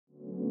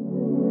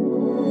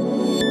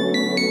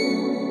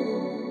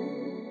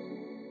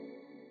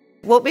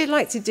what we'd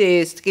like to do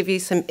is to give you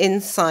some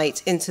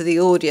insight into the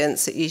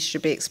audience that you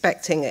should be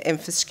expecting at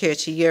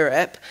InfoSecurity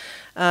Europe,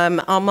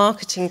 our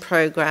marketing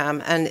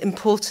program, and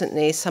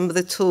importantly, some of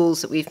the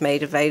tools that we've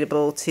made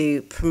available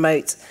to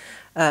promote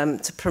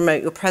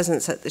your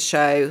presence at the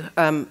show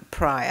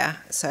prior.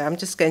 So I'm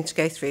just going to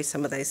go through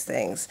some of those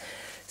things.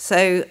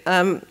 So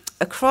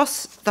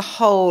across the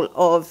whole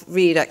of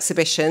Reed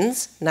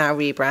Exhibitions, now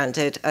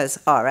rebranded as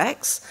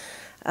RX,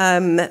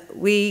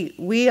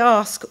 we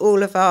ask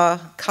all of our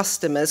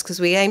customers, because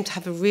we aim to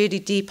have a really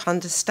deep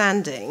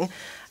understanding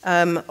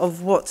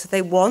of what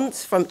they want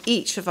from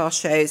each of our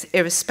shows,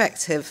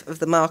 irrespective of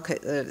the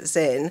market that it's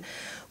in.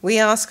 We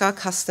ask our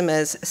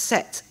customers a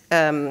set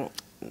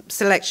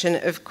selection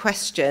of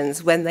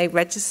questions when they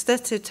register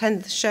to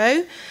attend the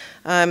show.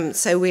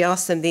 So we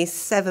ask them these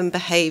 7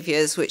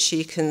 behaviours, which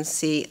you can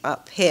see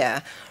up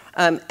here.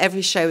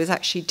 Every show is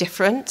actually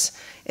different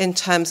in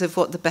terms of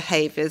what the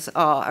behaviours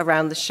are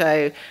around the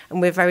show,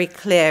 and we're very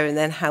clear in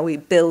then how we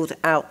build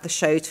out the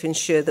show to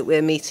ensure that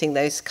we're meeting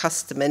those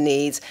customer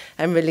needs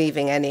and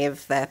relieving any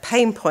of their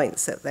pain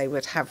points that they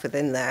would have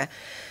within there.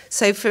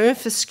 So for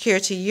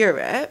InfoSecurity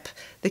Europe,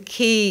 the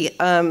key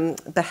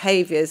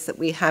behaviours that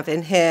we have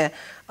in here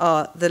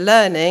are the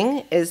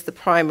learning is the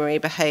primary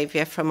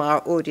behaviour from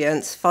our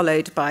audience,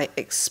 followed by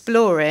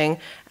exploring,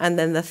 and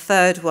then the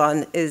third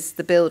one is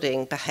the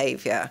building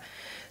behaviour.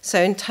 So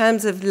in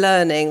terms of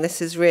learning,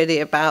 this is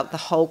really about the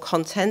whole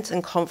content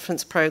and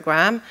conference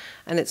programme,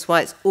 and it's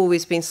why it's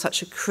always been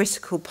such a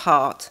critical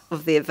part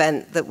of the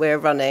event that we're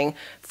running,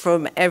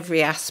 from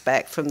every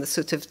aspect, from the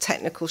sort of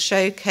technical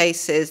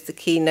showcases, the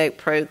keynote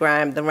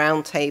programme, the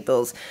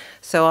roundtables.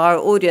 So our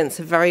audience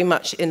are very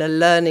much in a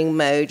learning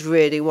mode,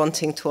 really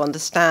wanting to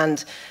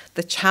understand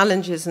the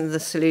challenges and the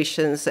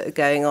solutions that are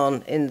going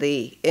on in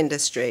the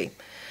industry.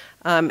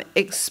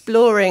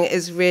 Exploring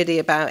is really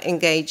about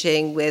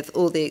engaging with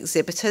all the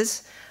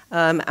exhibitors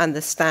and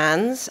the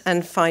stands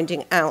and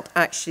finding out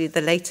actually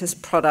the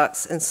latest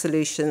products and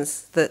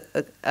solutions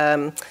that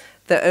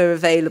are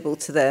available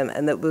to them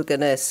and that we're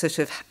going to sort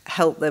of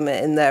help them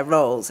in their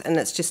roles. And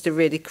that's just a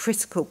really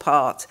critical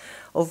part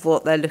of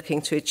what they're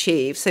looking to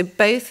achieve. So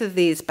both of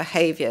these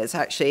behaviours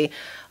actually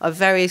are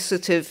very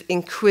sort of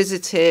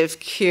inquisitive,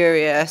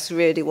 curious,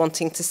 really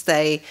wanting to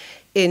stay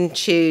in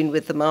tune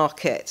with the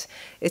market.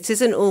 It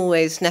isn't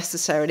always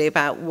necessarily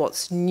about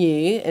what's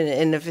new and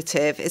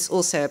innovative. It's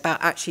also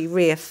about actually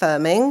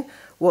reaffirming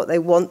what they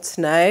want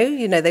to know.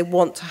 You know, they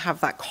want to have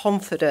that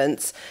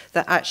confidence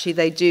that actually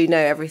they do know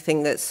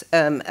everything that's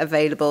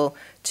available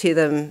to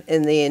them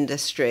in the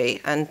industry.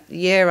 And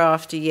year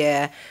after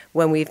year,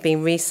 when we've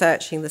been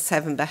researching the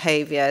 7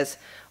 behaviours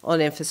on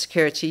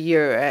InfoSecurity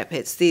Europe,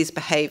 it's these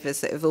behaviours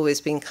that have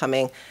always been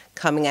coming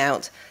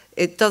out.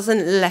 It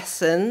doesn't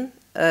lessen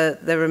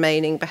the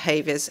remaining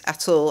behaviours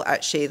at all,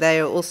 actually. They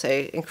are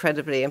also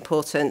incredibly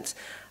important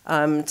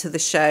to the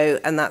show,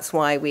 and that's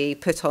why we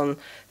put on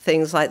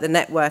things like the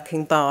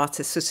networking bar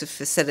to sort of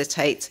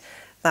facilitate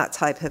that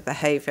type of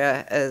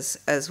behaviour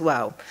as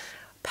well.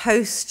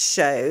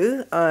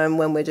 Post-show,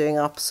 when we're doing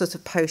our sort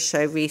of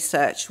post-show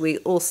research, we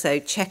also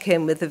check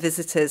in with the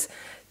visitors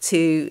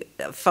to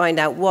find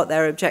out what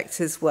their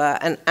objectives were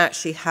and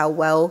actually how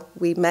well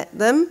we met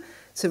them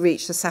to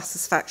reach the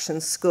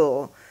satisfaction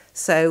score.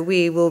 So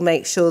we will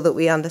make sure that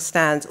we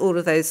understand all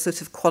of those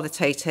sort of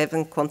qualitative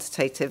and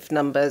quantitative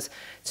numbers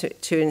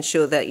to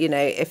ensure that, you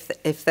know,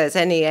 if there's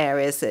any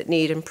areas that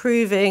need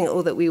improving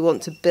or that we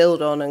want to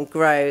build on and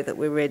grow, that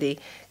we're really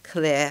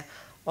clear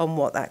on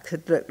what that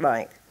could look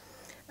like.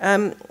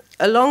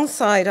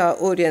 Alongside our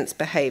audience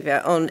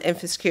behaviour on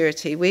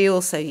InfoSecurity, we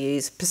also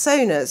use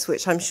personas,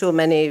 which I'm sure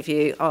many of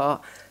you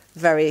are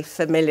very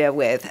familiar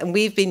with. And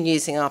we've been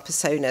using our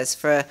personas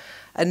for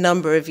a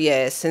number of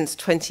years, since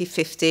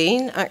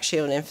 2015, actually,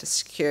 on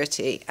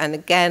InfoSecurity. And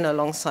again,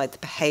 alongside the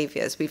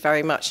behaviours, we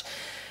very much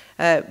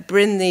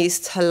bring these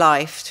to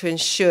life to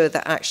ensure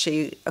that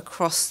actually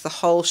across the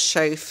whole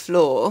show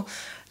floor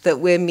that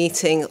we're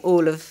meeting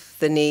all of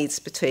the needs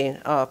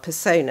between our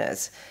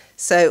personas.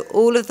 So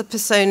all of the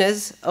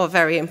personas are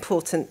very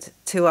important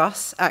to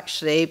us,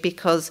 actually,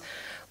 because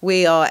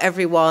we are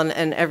everyone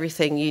and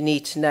everything you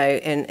need to know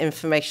in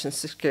information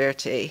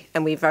security.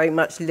 And we very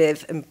much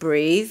live and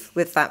breathe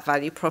with that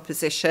value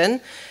proposition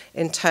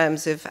in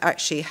terms of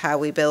actually how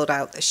we build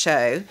out the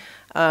show.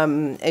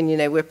 And, you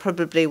know, we're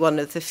probably one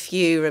of the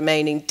few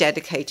remaining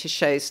dedicated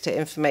shows to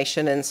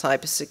information and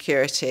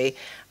cybersecurity.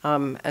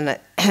 And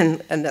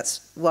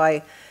that's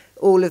why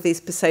all of these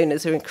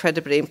personas are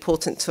incredibly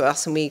important to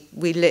us. And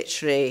we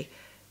literally,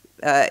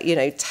 you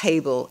know,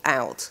 table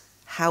out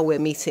how we're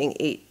meeting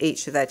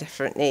each of their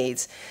different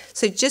needs.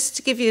 So just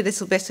to give you a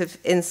little bit of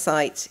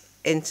insight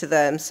into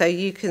them, so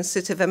you can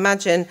sort of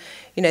imagine,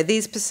 you know,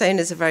 these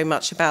personas are very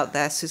much about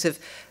their sort of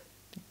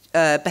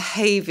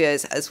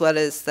behaviours as well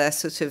as their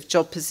sort of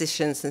job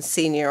positions and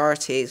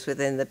seniorities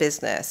within the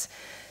business.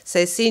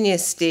 So Senior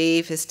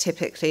Steve is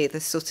typically the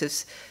sort of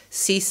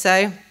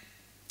CISO,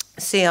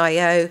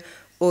 CIO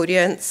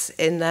audience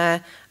in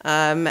there,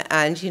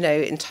 And, you know,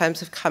 in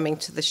terms of coming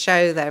to the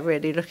show, they're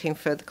really looking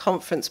for the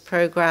conference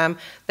program.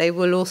 They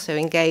will also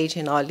engage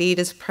in our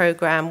leaders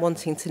program,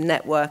 wanting to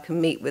network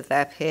and meet with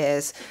their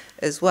peers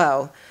as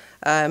well.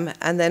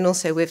 And then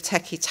also with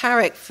Techie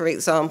Tarek, for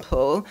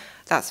example,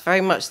 that's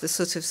very much the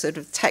sort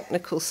of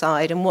technical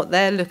side, and what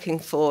they're looking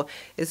for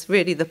is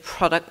really the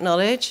product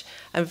knowledge,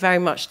 and very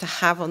much to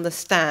have on the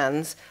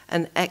stands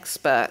an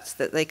expert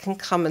that they can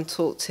come and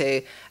talk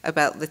to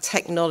about the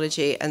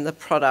technology and the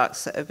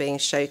products that are being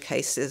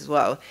showcased as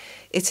well.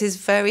 It is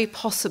very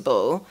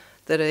possible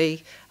that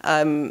a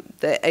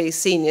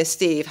senior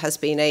Steve has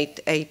been a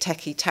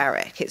Techie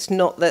Tarek. It's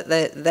not that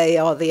they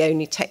are the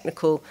only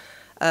technical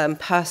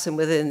person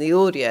within the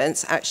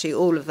audience. Actually,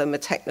 all of them are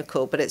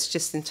technical, but it's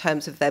just in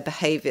terms of their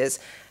behaviours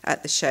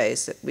at the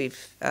shows that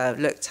we've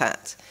looked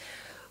at.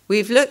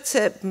 We've looked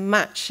at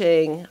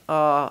matching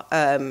our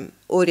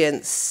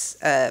audience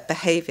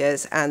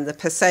behaviours and the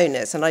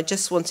personas, and I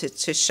just wanted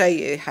to show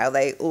you how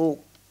they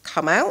all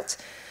come out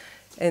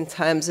in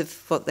terms of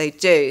what they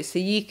do. So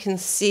you can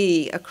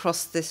see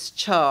across this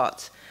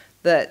chart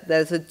that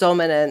there's a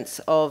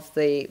dominance of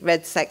the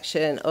red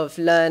section of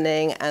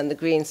learning and the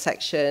green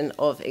section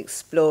of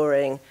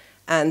exploring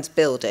and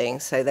building.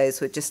 So those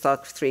were just our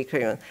three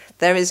curriculum.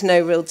 There is no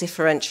real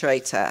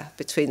differentiator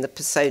between the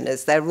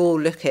personas. They're all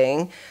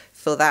looking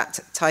for that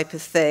type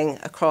of thing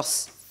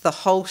across the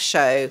whole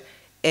show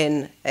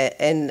in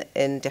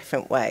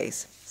different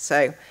ways.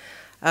 So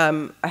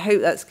I hope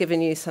that's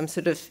given you some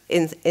sort of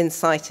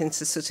insight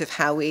into sort of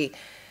how we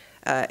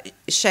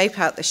shape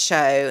out the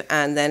show,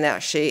 and then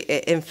actually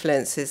it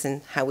influences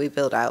in how we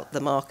build out the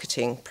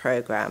marketing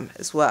program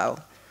as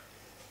well.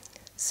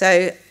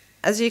 So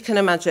as you can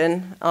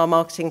imagine, our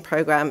marketing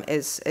program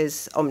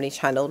is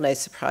omni-channel, no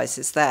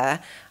surprises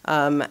there,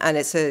 and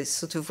it's a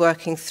sort of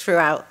working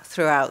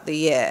throughout the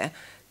year.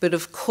 But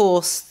of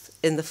course,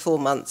 in the 4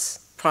 months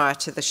prior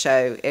to the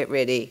show, it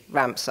really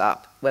ramps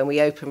up when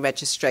we open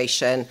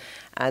registration,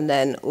 and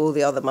then all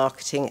the other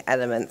marketing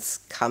elements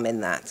come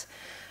in that.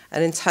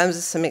 And in terms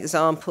of some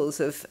examples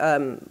of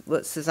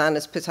what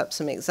Susanna's put up,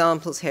 some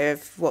examples here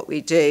of what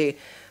we do,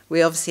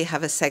 we obviously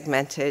have a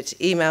segmented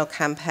email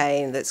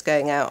campaign that's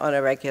going out on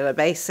a regular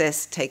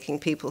basis, taking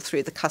people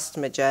through the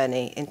customer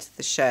journey into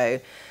the show,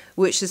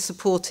 which is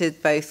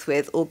supported both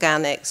with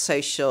organic,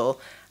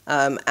 social,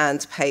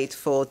 and paid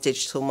for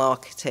digital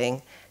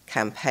marketing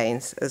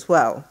campaigns as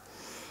well.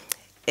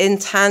 In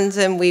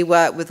tandem, we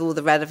work with all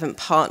the relevant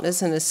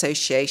partners and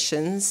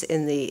associations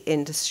in the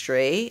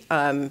industry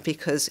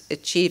because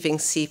achieving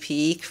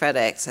CPE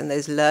credits and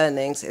those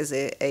learnings is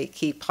a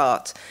key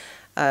part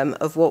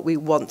of what we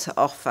want to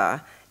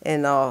offer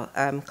in our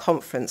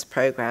conference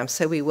program.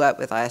 So we work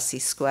with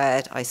ISC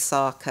Squared,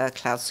 ISACA,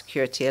 Cloud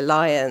Security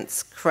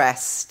Alliance,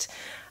 CREST,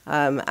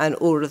 and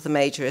all of the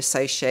major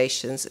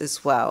associations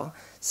as well.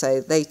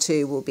 So they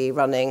too will be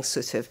running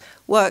sort of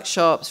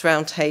workshops,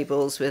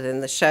 roundtables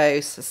within the show.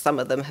 So some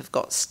of them have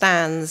got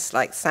stands,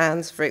 like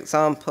SANS, for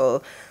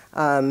example,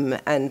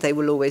 and they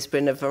will always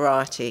bring a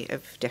variety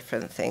of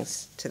different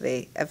things to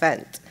the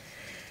event.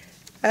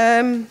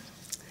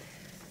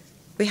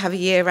 We have a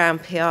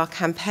year-round PR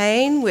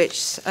campaign,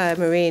 which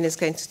Maureen is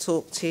going to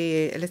talk to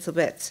you in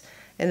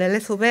a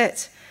little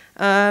bit.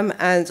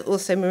 And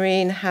also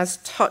Maureen has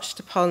touched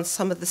upon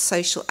some of the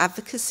social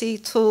advocacy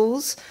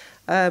tools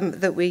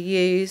that we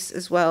use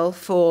as well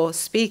for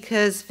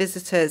speakers,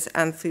 visitors,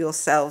 and for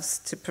yourselves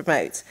to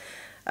promote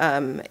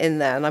in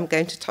there. And I'm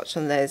going to touch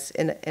on those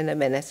in a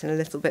minute, in a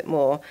little bit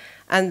more.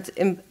 And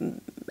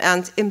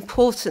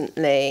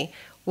importantly,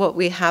 what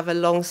we have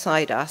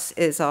alongside us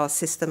is our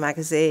sister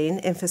magazine,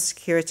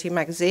 InfoSecurity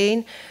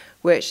Magazine,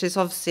 which is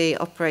obviously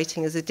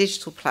operating as a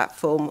digital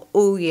platform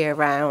all year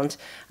round,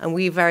 and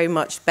we very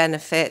much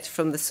benefit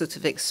from the sort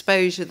of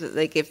exposure that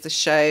they give the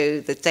show,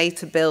 the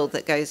data build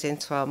that goes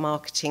into our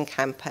marketing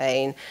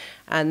campaign,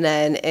 and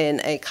then in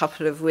a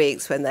couple of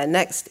weeks when their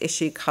next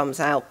issue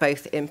comes out,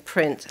 both in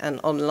print and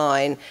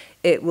online,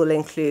 it will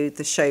include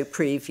the show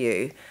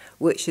preview,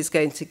 which is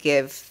going to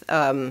give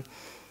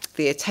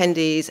the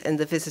attendees and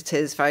the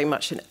visitors very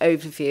much an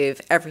overview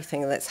of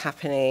everything that's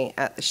happening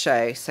at the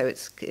show. So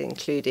it's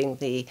including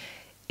the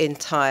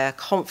entire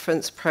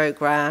conference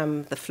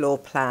program, the floor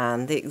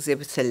plan, the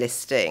exhibitor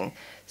listing.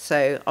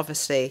 So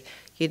obviously,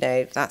 you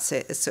know, that's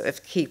a sort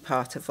of key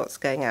part of what's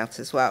going out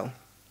as well.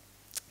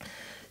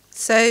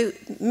 So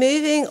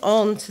moving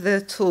on to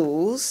the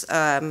tools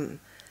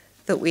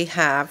that we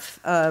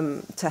have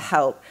to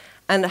help.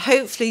 And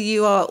hopefully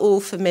you are all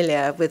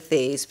familiar with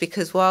these,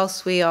 because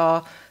whilst we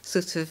are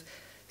sort of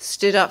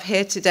stood up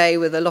here today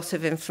with a lot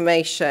of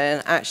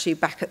information, actually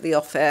back at the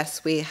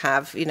office we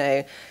have, you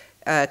know,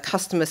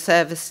 customer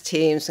service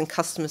teams and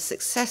customer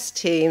success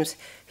teams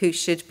who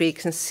should be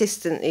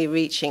consistently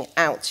reaching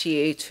out to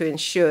you to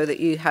ensure that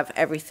you have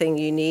everything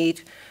you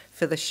need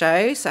for the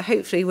show. So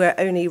hopefully we're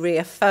only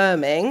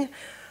reaffirming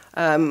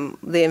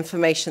the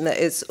information that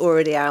is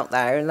already out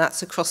there, and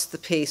that's across the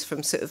piece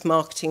from sort of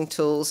marketing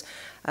tools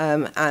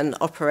and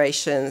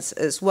operations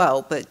as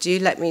well. But do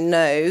let me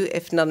know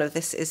if none of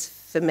this is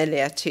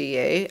familiar to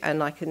you,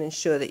 and I can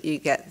ensure that you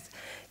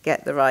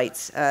get the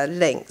right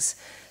links.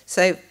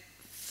 So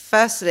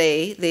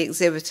firstly, the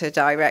exhibitor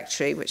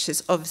directory, which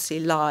is obviously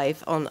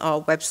live on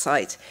our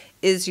website,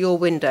 is your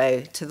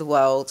window to the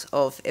world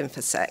of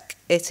InfoSec.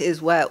 It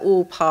is where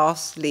all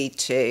paths lead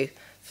to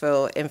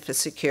for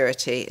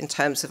InfoSecurity in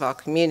terms of our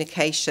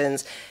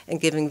communications and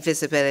giving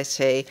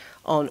visibility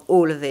on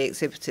all of the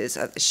exhibitors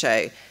at the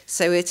show.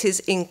 So it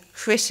is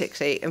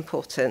critically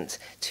important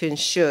to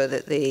ensure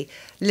that the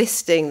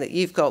listing that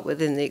you've got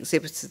within the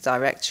exhibitor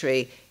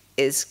directory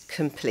is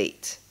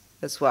complete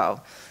as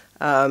well.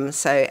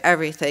 So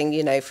everything,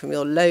 you know, from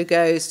your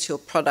logos to your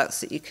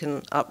products that you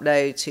can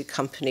upload to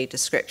company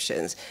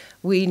descriptions.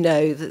 We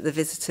know that the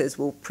visitors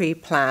will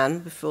pre-plan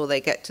before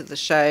they get to the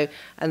show,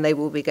 and they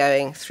will be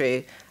going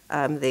through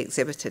the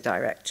exhibitor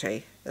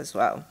directory as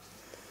well.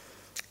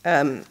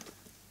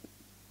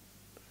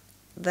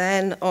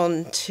 Then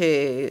on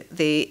to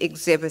the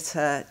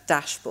exhibitor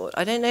dashboard.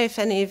 I don't know if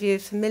any of you are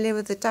familiar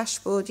with the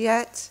dashboard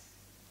yet.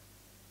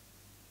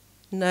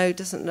 No,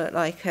 doesn't look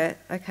like it.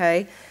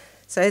 Okay.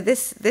 So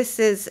this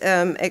is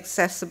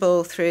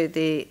accessible through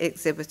the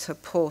exhibitor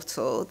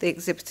portal. The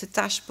exhibitor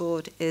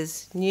dashboard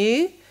is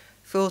new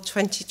for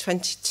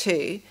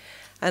 2022.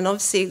 And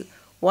obviously,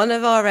 one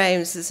of our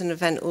aims as an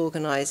event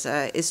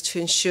organizer is to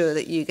ensure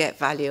that you get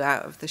value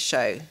out of the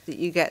show, that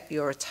you get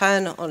your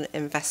return on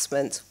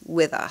investment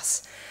with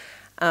us.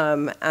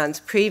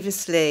 And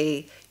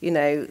previously, you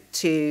know,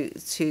 to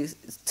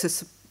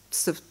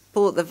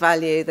support the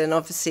value, then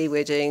obviously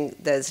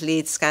there's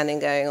lead scanning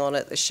going on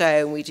at the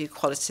show, and we do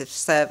qualitative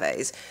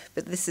surveys.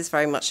 But this is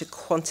very much a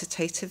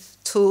quantitative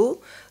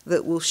tool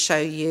that will show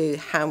you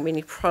how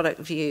many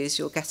product views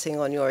you're getting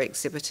on your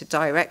exhibitor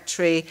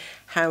directory,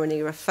 how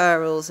many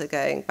referrals are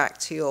going back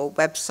to your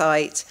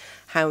website,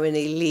 how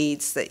many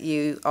leads that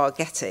you are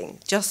getting,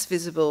 just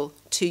visible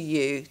to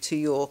you, to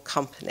your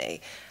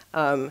company.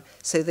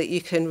 So that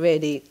you can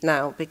really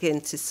now begin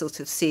to sort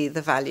of see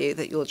the value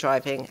that you're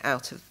driving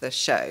out of the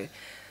show.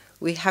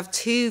 We have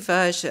two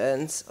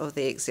versions of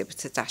the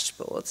exhibitor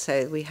dashboard.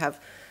 So we have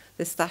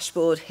this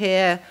dashboard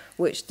here,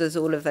 which does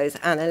all of those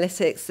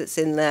analytics that's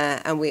in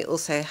there, and we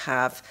also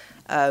have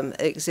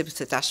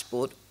Exhibitor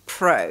Dashboard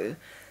Pro.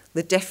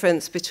 The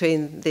difference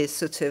between this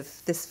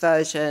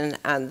version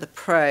and the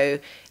Pro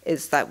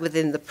is that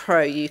within the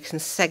Pro you can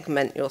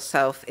segment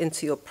yourself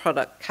into your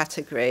product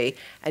category,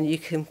 and you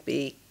can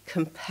be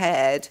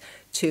compared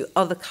to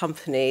other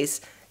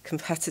companies,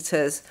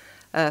 competitors,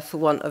 for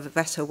want of a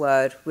better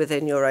word,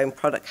 within your own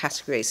product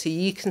category. So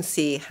you can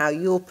see how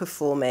you're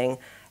performing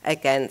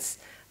against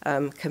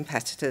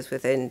competitors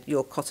within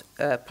your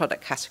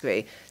product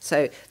category.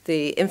 So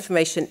the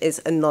information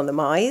is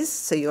anonymized,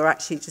 so you're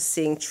actually just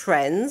seeing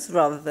trends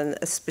rather than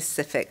a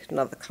specific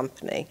another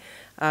company.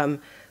 But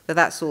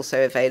that's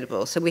also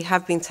available. So we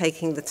have been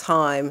taking the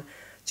time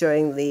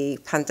during the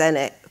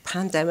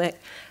pandemic,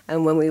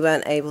 and when we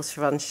weren't able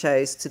to run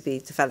shows, to be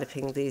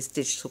developing these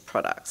digital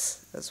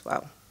products as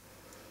well.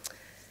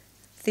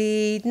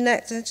 The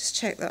next, I'll just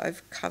check that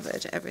I've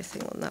covered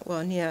everything on that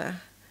one, yeah.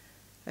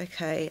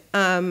 Okay,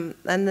 and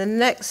the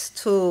next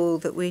tool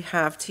that we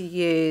have to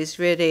use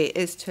really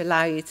is to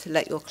allow you to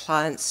let your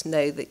clients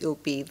know that you'll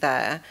be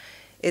there.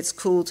 It's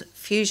called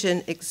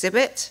Fusion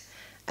Exhibit,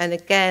 and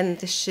again,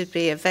 this should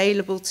be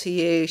available to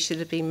you, should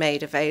have been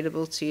made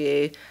available to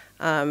you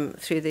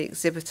through the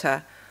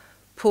exhibitor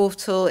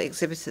portal,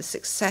 Exhibitor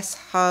Success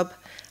Hub,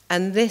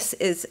 and this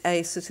is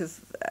a sort of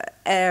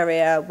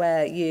area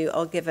where you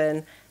are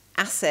given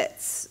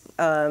assets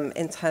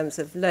in terms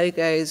of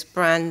logos,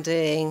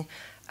 branding,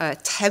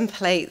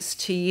 templates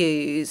to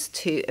use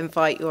to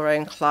invite your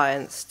own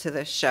clients to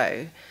the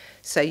show.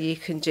 So you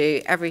can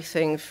do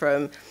everything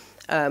from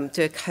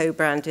do a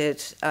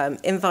co-branded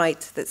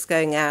invite that's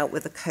going out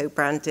with a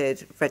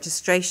co-branded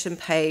registration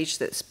page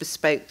that's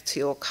bespoke to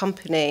your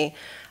company,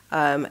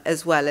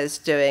 as well as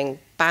doing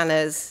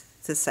banners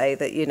to say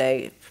that, you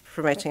know,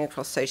 promoting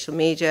across social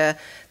media,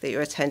 that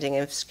you're attending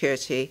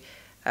InfoSecurity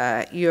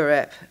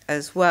Europe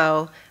as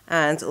well,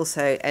 and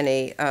also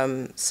any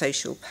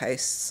social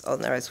posts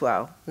on there as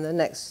well. And the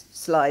next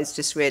slides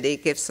just really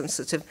give some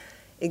sort of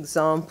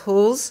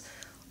examples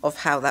of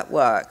how that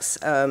works.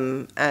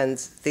 And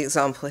the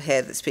example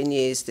here that's been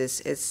used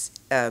is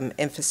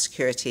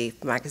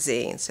InfoSecurity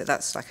magazine. So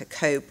that's like a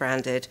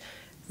co-branded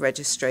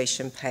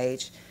registration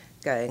page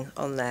going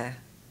on there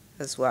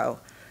as well.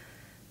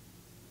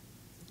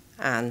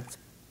 And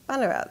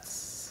banner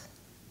ads.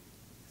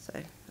 So,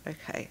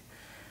 okay.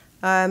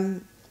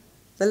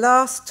 The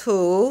last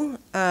tool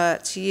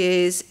to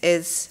use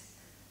is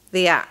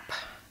the app.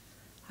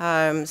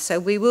 So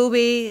we will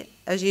be,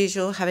 as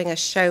usual, having a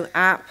show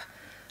app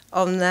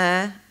on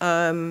there.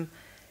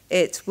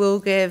 It will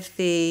give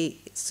the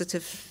sort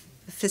of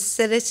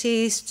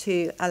facilities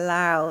to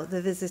allow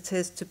the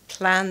visitors to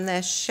plan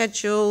their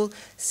schedule,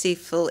 see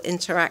full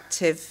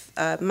interactive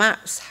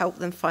maps, help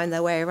them find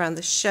their way around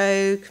the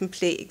show,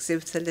 complete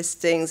exhibitor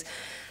listings,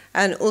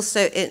 and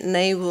also it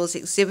enables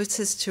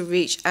exhibitors to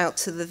reach out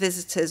to the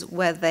visitors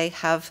where they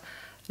have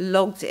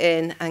logged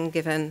in and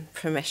given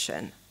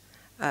permission.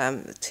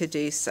 to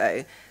do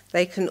so.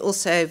 They can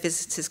also,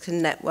 visitors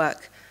can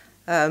network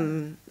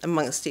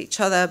amongst each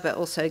other, but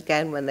also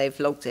again when they've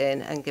logged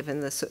in and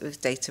given the sort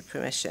of data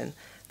permission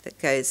that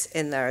goes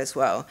in there as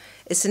well.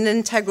 It's an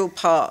integral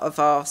part of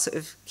our sort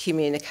of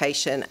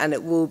communication, and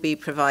it will be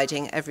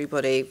providing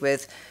everybody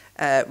with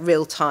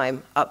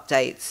real-time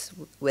updates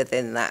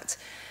within that.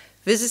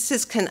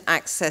 Visitors can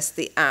access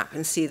the app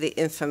and see the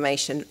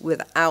information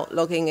without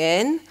logging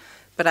in,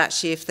 but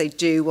actually if they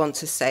do want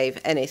to save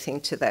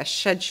anything to their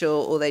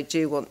schedule or they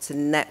do want to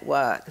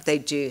network, they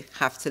do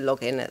have to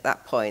log in at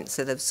that point.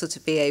 So they'll sort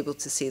of be able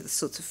to see the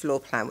sort of floor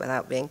plan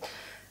without being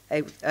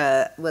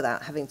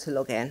without having to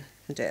log in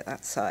and do it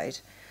that side.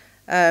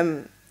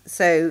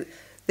 So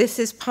this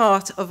is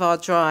part of our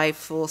drive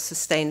for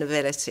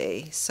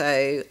sustainability.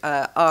 So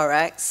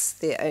RX,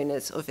 the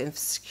owners of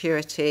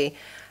Infosecurity,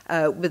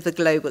 with the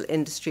global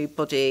industry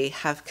body,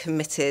 have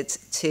committed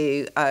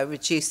to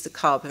reduce the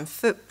carbon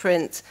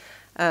footprint.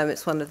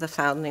 It's one of the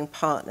founding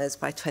partners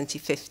by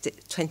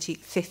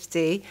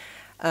 2050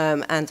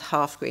 and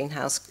half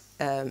greenhouse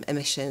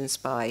emissions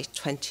by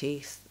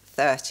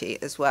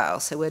 2030 as well.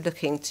 So we're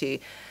looking to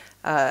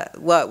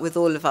work with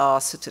all of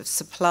our sort of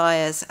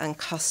suppliers and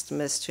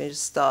customers to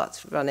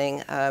start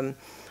running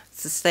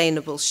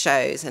sustainable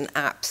shows and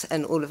apps,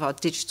 and all of our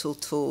digital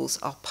tools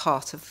are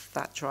part of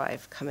that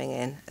drive coming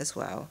in as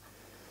well.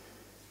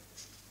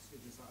 So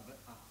is that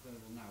app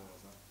available now, or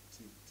is that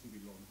to be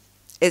launched?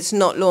 It's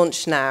not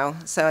launched now,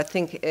 so I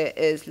think it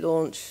is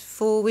launched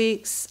 4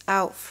 weeks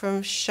out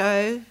from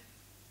show.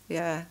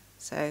 Yeah,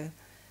 so,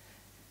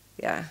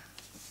 yeah.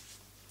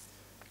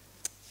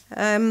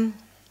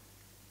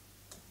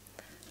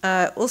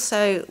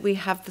 Also, we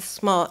have the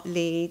smart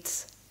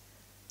leads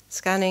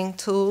scanning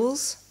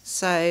tools.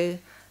 So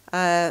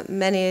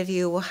many of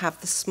you will have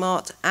the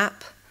smart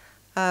app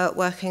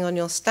working on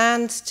your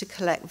stand to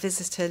collect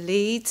visitor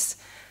leads.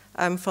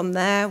 From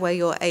there, where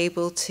you're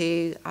able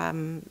to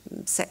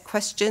set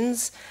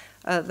questions.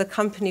 The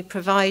company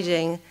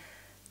providing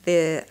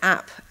the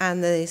app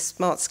and the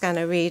smart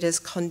scanner readers,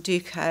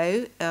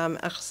 Conduco,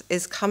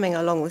 is coming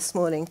along this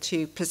morning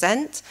to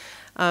present.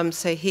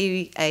 So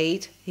he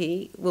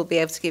will be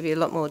able to give you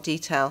a lot more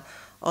detail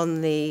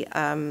on the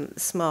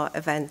smart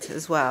event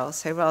as well.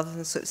 So rather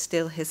than sort of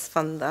steal his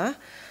thunder,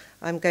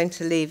 I'm going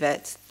to leave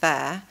it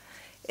there.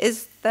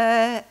 Is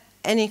there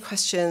any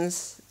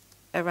questions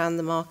around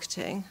the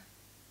marketing?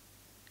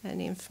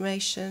 Any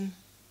information?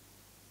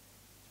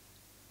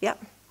 Yep.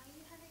 Are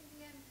you having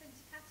the printed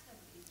catalogue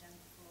that you've done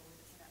before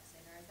with the products in,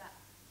 or is that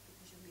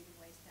because you're moving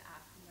away to the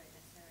app, you won't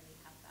necessarily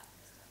have that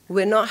this time?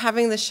 We're not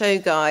having the show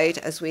guide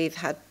as we've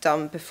had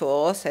done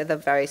before, so the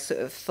very sort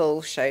of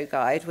full show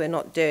guide. We're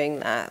not doing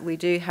that. We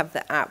do have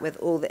the app with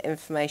all the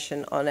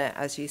information on it,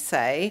 as you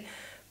say,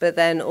 but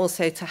then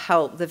also to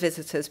help the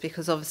visitors,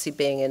 because obviously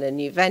being in a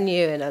new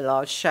venue, in a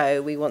large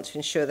show, we want to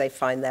ensure they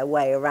find their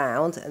way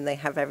around and they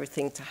have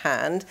everything to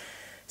hand.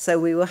 So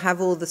we will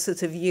have all the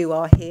sort of you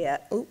are here,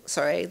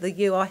 the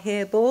you are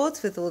here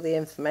boards with all the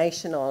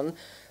information on,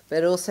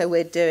 but also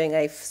we're doing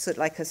a sort of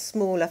like a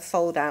smaller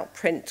fold-out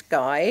print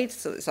guide.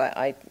 So it's like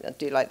I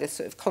do like this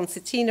sort of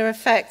concertina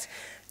effect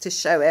to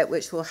show it,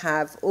 which will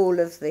have all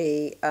of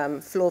the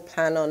floor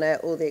plan on it,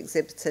 all the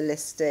exhibitor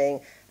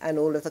listing, and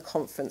all of the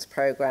conference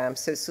program.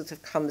 So it sort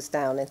of comes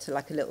down into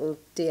like a little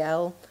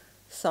DL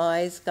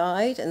size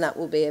guide, and that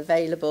will be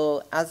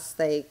available as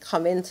they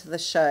come into the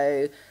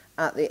show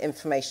at the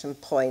information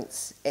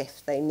points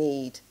if they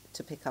need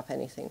to pick up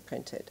anything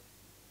printed.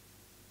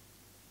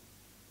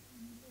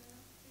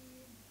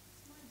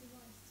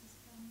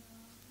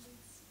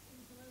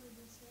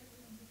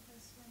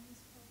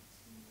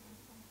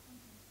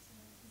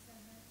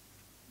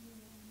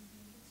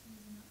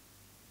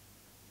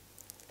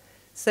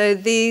 So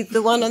the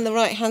one on the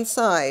right-hand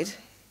side,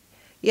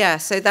 yeah,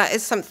 so that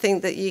is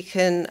something that you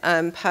can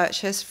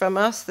purchase from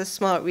us, the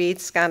Smart Read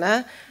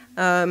Scanner,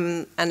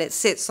 and it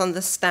sits on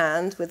the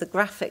stand with a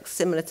graphic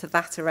similar to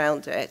that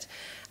around it.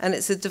 And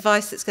it's a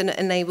device that's going to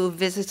enable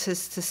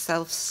visitors to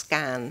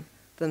self-scan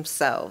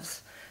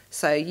themselves.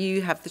 So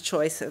you have the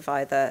choice of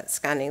either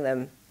scanning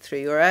them through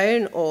your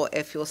own, or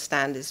if your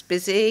stand is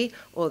busy,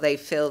 or they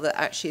feel that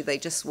actually they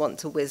just want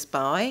to whiz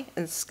by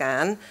and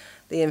scan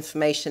the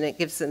information, it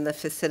gives them the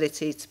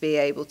facility to be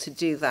able to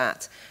do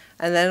that.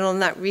 And then on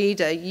that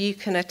reader, you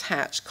can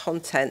attach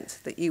content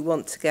that you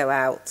want to go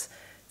out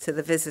to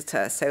the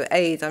visitor. So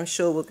Aid, I'm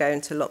sure, will go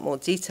into a lot more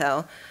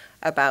detail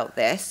about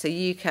this. So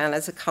you can,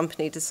 as a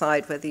company,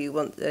 decide whether you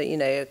want,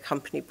 a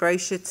company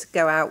brochure to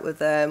go out with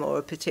them or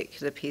a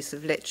particular piece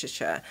of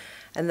literature.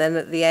 And then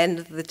at the end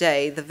of the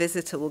day, the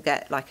visitor will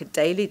get like a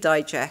daily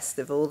digest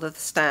of all of the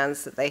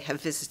stands that they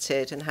have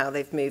visited and how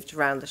they've moved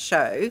around the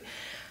show,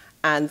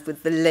 and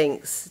with the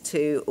links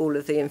to all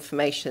of the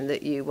information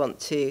that you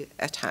want to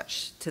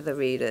attach to the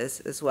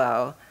readers as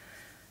well.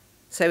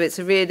 So it's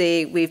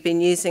we've been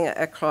using it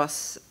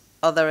across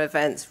other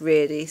events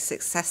really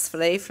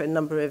successfully for a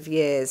number of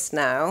years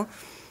now.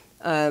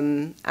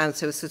 And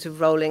so we're sort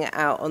of rolling it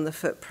out on the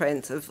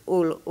footprint of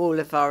all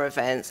of our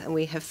events, and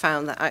we have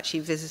found that actually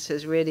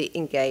visitors really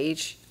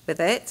engage with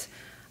it.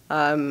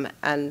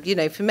 and, you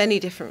know, for many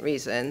different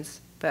reasons.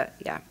 But,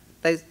 yeah,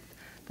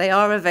 they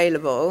are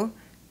available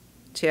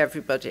to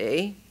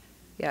everybody.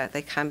 Yeah,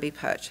 they can be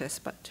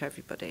purchased, but to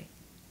everybody.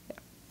 Yeah.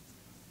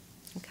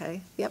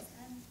 Okay, yep.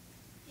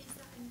 Is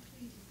that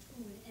included at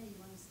all in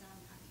anyone's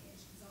stand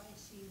package? Because I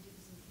assumed it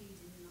was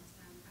included in our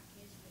stand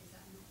package, but is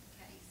that not the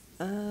case?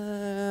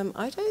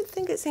 I don't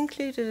think it's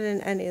included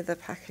in any of the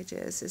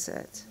packages, is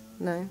it?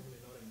 No.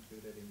 It's not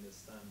included in the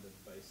standard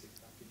basic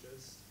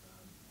packages.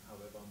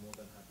 However, I'm more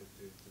than happy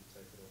to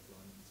take it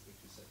offline and speak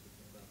to you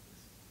separately about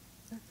this.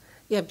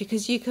 Yeah,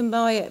 because you can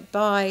buy it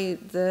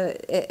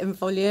in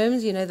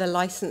volumes, you know, the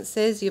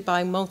licenses. You're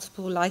buying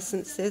multiple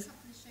licenses. I've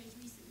done a couple of shows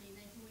recently, and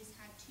they've always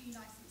had 2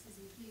 licenses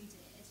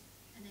included,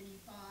 and then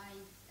you buy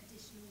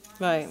additional ones.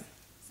 Right.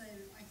 So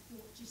I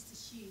thought, just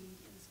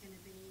assumed it was going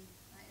to be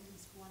like at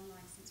least 1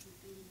 license would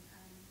be,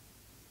 included.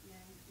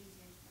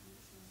 But I'm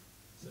not sure.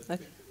 So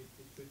Okay.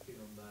 it could be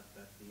on that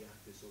the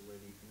app is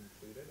already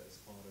included as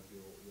part of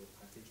your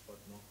package, but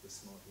not the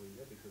smart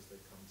reader because they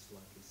come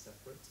slightly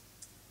separate.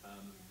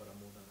 But I'm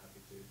more than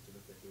happy to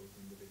look at yours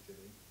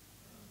individually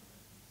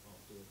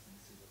afterwards and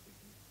see what we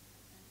can.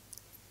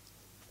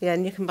 Yeah,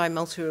 and you can buy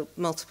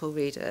multiple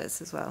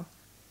readers as well.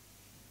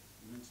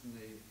 You mentioned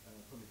the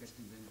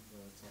publications in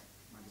for Top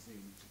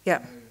magazine. Yeah.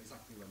 Do you know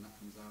exactly when that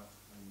comes out,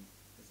 and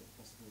is it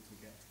possible to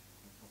get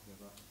a copy of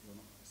that if you're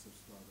not a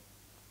subscriber?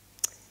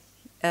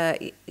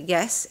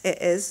 Yes, it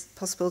is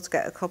possible to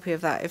get a copy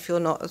of that if you're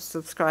not a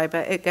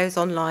subscriber. It goes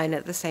online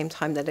at the same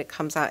time that it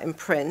comes out in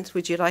print.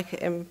 Would you like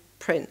it in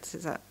print?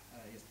 Is that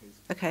Yes, please.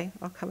 okay?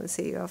 I'll come and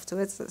see you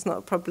afterwards. That's not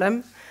a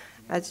problem.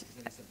 It's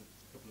only said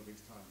a couple of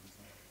weeks' time.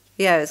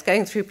 Yeah, it's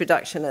going through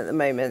production at the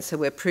moment, so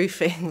we're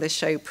proofing the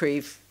show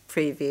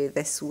preview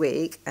this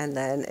week, and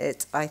then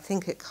I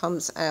think it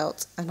comes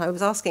out. And I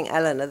was asking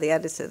Eleanor, the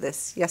editor,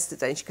 this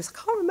yesterday, and she goes, "I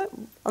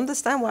can't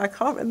understand why I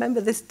can't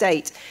remember this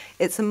date."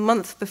 It's a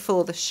month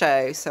before the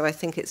show, so I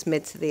think it's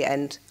mid to the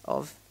end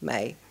of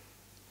May.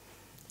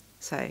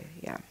 So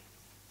yeah.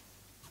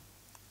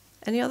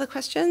 Any other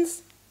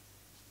questions?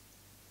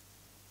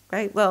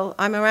 Great. Well,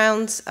 I'm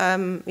around,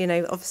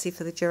 obviously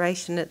for the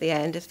duration at the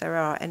end, if there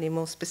are any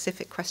more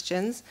specific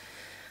questions.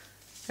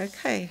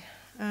 Okay.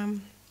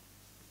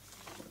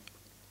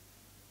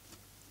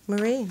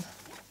 Maureen,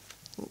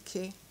 thank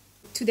you.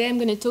 Today I'm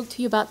going to talk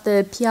to you about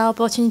the PR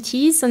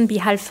opportunities on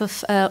behalf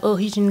of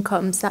Origin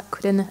Comms that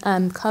couldn't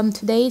come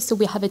today. So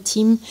we have a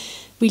team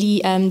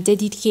really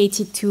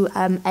dedicated to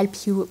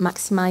help you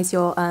maximize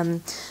your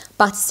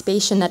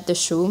participation at the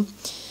show.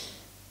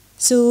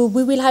 So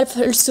we will have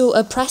also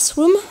a press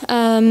room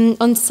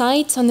on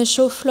site on the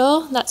show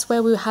floor. That's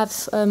where we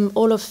have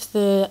all of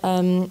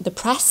the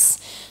press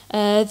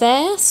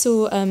there.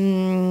 So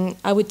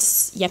I would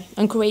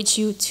encourage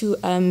you to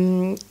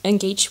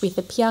engage with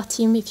the PR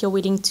team if you're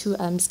willing to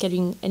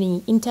schedule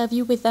any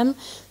interview with them.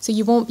 So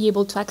you won't be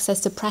able to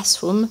access the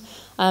press room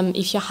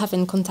if you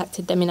haven't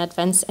contacted them in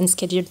advance and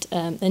scheduled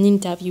an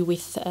interview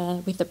with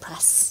the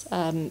press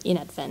in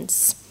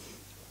advance.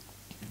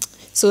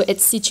 So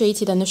it's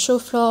situated on the show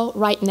floor,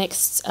 right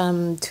next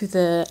to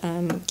the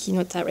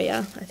keynote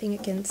area. I think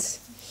I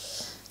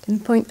can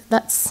point.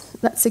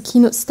 That's a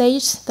keynote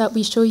stage that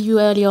we showed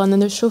you earlier on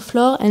the show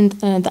floor, and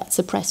that's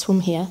the press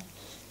room here.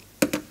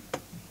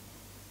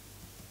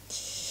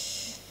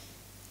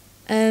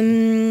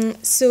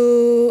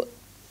 So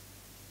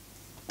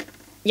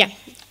yeah.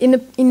 In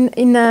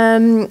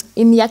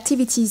the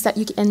activities that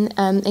you can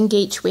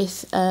engage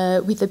with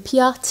the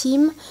PR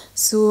team,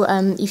 so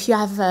if you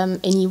have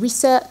any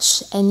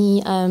research,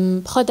 any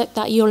product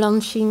that you're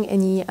launching,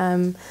 any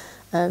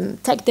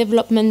tech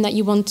development that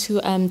you want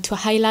to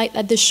highlight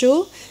at the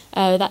show,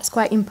 that's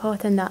quite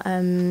important that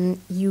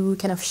you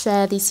kind of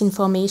share this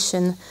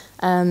information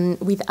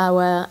with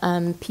our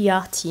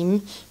PR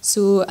team.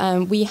 So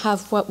we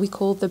have what we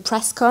call the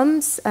press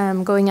comms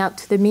going out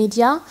to the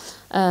media.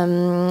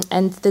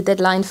 And the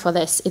deadline for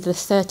this is the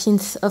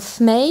 13th of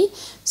May.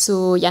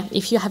 So yeah,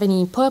 if you have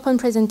any PowerPoint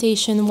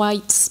presentation,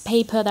 white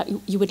paper that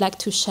you would like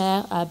to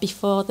share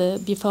before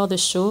the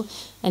show,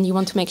 and you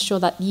want to make sure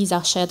that these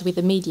are shared with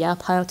the media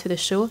prior to the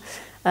show,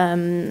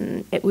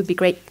 it would be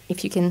great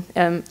if you can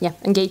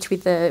engage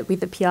with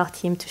the PR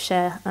team to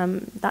share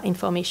that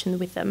information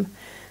with them.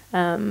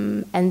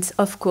 And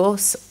of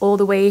course, all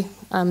the way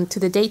to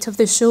the date of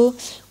the show,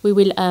 we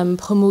will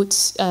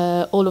promote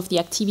all of the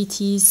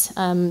activities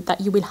that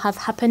you will have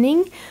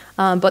happening,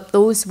 but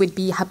those will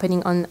be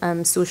happening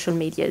on social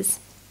medias.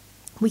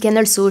 We can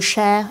also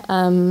share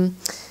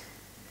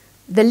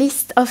the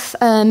list of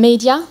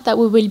media that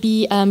we will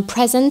be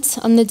present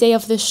on the day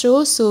of the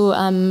show. So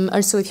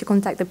also if you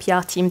contact the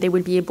PR team, they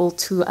will be able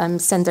to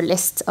send a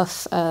list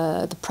of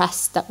the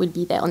press that will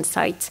be there on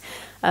site.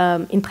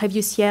 In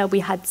previous year, we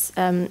had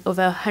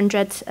over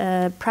 100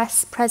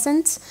 press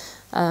present.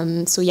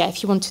 So yeah,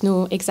 if you want to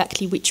know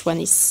exactly which one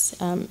is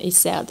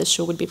there, the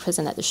show will be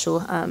present at the show.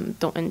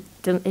 Don't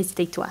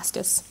hesitate to ask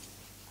us.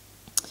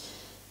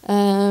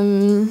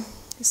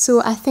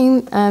 So I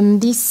think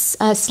this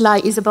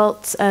slide is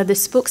about the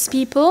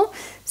spokespeople.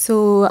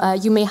 So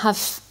you may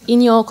have in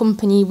your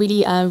company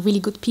really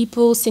good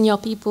people, senior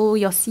people,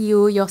 your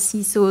CEO, your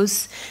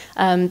CISOs,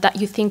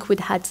 that you think would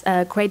have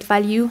great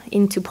value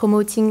into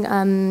promoting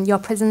your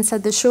presence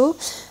at the show.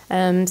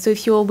 So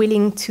if you're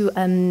willing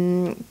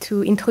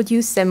to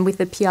introduce them with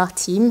the PR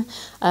team,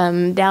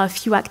 there are a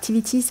few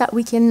activities that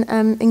we can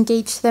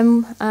engage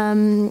them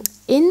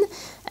in.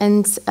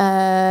 And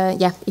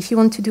yeah, if you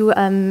want to do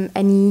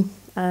any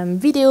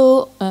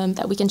video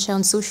that we can share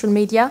on social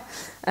media,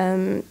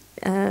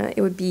 it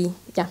would be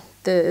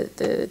the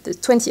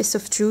 20th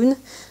of June,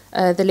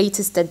 the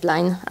latest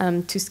deadline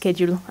to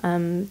schedule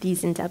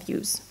these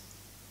interviews.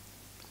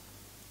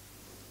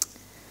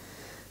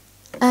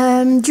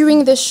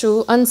 During the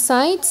show on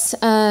site,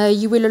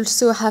 you will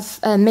also have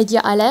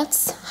media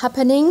alerts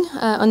happening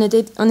on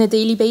a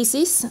daily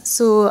basis.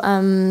 So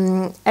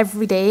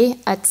every day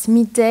at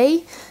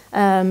midday,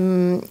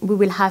 we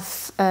will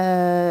have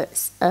the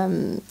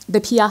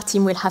PR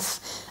team will have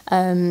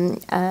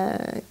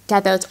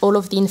gathered all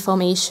of the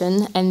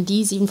information, and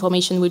these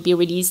information will be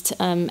released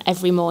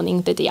every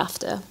morning the day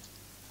after.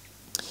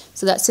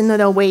 So that's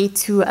another way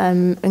to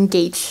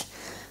engage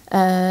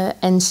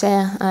and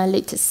share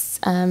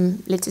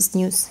latest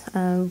news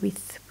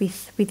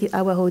with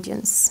our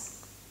audience.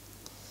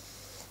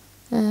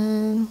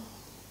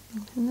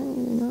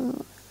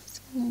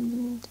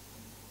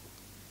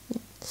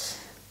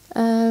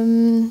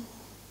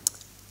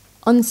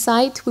 On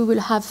site, we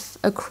will have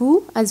a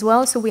crew as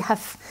well. So we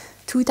have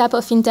two types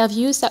of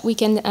interviews that we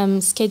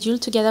can schedule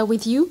together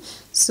with you.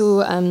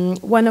 So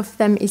one of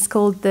them is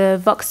called the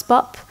Vox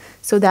Pop.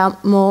 So they are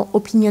more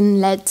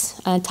opinion-led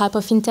type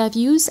of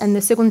interviews. And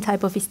the second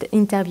type of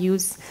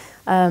interviews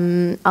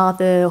are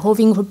the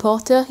roving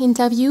reporter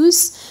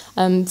interviews.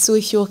 So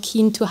if you're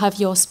keen to have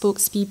your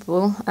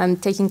spokespeople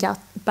taking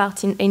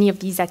part in any of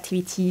these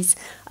activities,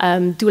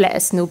 do let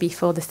us know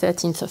before the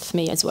 13th of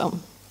May as well.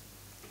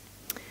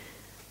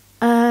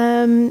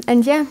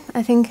 And yeah,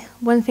 I think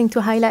one thing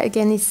to highlight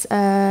again is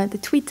the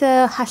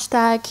Twitter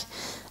hashtag.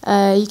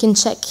 You can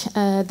check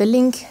the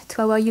link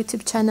to our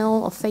YouTube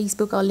channel or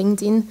Facebook or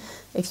LinkedIn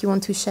if you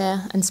want to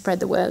share and spread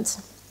the word.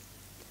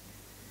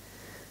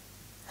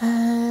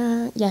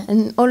 Yeah,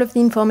 and all of the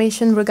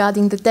information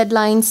regarding the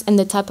deadlines and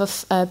the type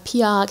of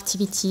PR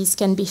activities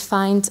can be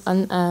found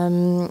on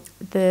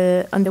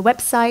the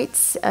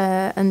website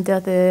under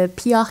the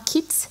PR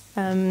kit.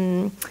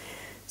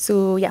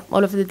 So yeah,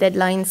 all of the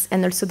deadlines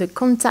and also the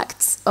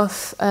contacts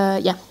of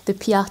the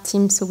PR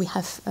team. So we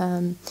have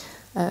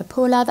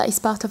Paula, that is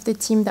part of the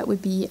team, that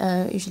would be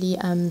usually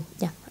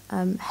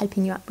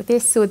helping you out with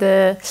this. So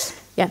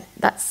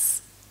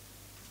that's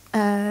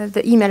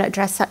the email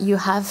address that you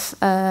have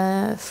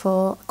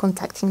for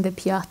contacting the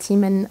PR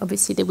team, and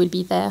obviously they will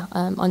be there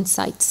on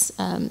site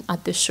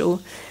at the show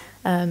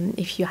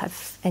if you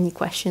have any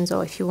questions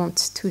or if you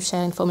want to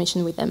share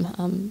information with them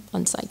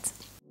on site.